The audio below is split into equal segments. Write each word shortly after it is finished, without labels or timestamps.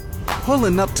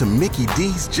Pulling up to Mickey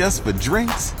D's just for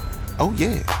drinks? Oh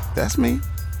yeah, that's me.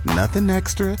 Nothing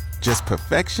extra, just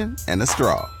perfection and a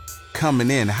straw. Coming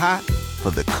in hot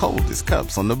for the coldest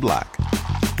cups on the block.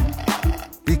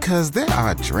 Because there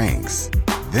are drinks.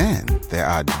 Then there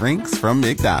are drinks from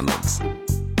McDonald's.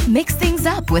 Mix things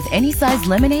up with any size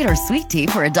lemonade or sweet tea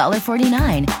for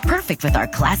 $1.49. Perfect with our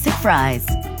classic fries.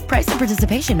 Price and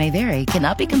participation may vary.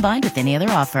 Cannot be combined with any other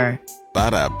offer.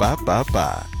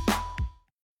 Ba-da-ba-ba-ba.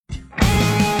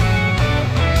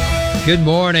 Good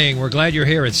morning. We're glad you're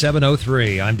here at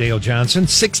 7:03. I'm Dale Johnson.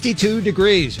 62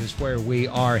 degrees is where we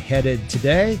are headed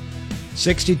today.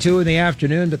 62 in the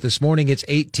afternoon, but this morning it's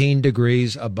 18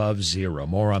 degrees above zero.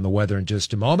 More on the weather in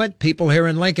just a moment. People here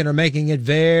in Lincoln are making it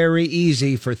very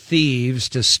easy for thieves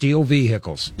to steal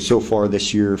vehicles. So far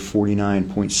this year,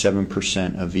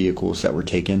 49.7% of vehicles that were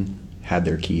taken had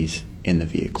their keys in the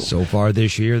vehicle. So far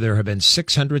this year, there have been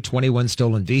 621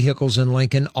 stolen vehicles in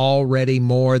Lincoln, already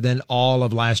more than all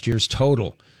of last year's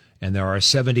total. And there are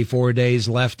 74 days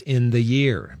left in the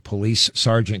year. Police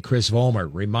Sergeant Chris Vollmer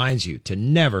reminds you to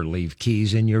never leave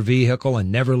keys in your vehicle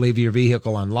and never leave your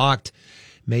vehicle unlocked.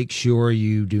 Make sure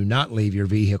you do not leave your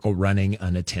vehicle running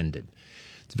unattended.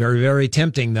 It's very, very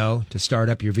tempting, though, to start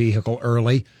up your vehicle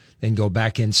early, then go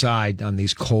back inside on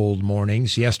these cold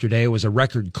mornings. Yesterday was a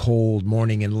record cold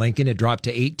morning in Lincoln. It dropped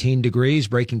to 18 degrees,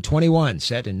 breaking 21,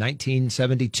 set in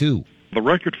 1972. The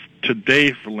record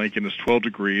today for Lincoln is 12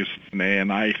 degrees,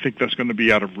 and I think that's going to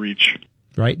be out of reach.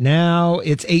 Right now,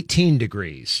 it's 18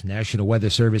 degrees. National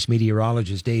Weather Service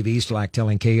meteorologist Dave Eastlack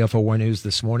telling KFOR News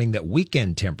this morning that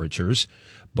weekend temperatures,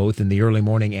 both in the early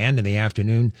morning and in the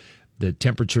afternoon, the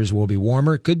temperatures will be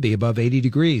warmer. It could be above 80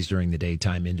 degrees during the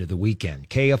daytime into the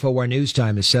weekend. KFOR News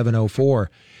time is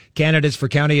 7:04. Candidates for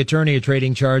county attorney are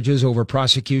trading charges over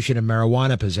prosecution of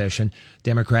marijuana possession.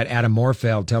 Democrat Adam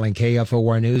Morfeld telling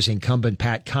KFOR News incumbent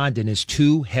Pat Condon is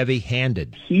too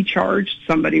heavy-handed. He charged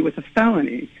somebody with a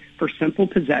felony for simple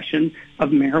possession of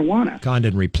marijuana.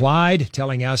 Condon replied,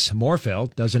 telling us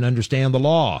Morfeld doesn't understand the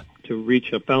law. To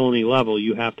reach a felony level,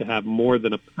 you have to have more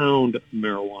than a pound of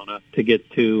marijuana to get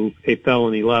to a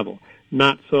felony level.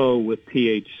 Not so with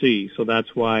THC, so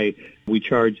that's why we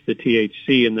charge the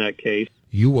THC in that case.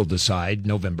 You will decide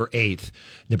November 8th.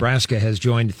 Nebraska has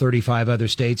joined 35 other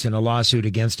states in a lawsuit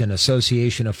against an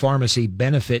association of pharmacy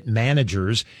benefit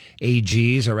managers.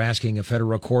 AGs are asking a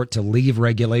federal court to leave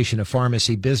regulation of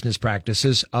pharmacy business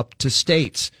practices up to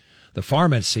states. The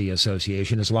Pharmacy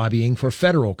Association is lobbying for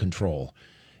federal control.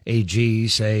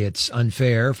 AGs say it's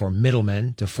unfair for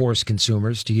middlemen to force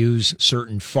consumers to use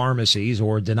certain pharmacies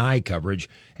or deny coverage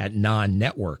at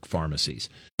non-network pharmacies.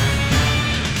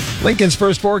 Lincoln's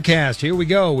first forecast. Here we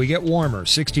go. We get warmer.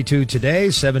 62 today,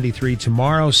 73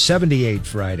 tomorrow, 78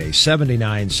 Friday,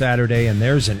 79 Saturday, and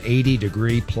there's an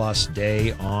 80-degree-plus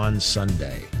day on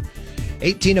Sunday.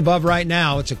 18 above right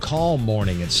now. It's a calm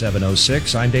morning at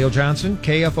 7:06. I'm Dale Johnson,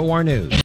 KFOR News.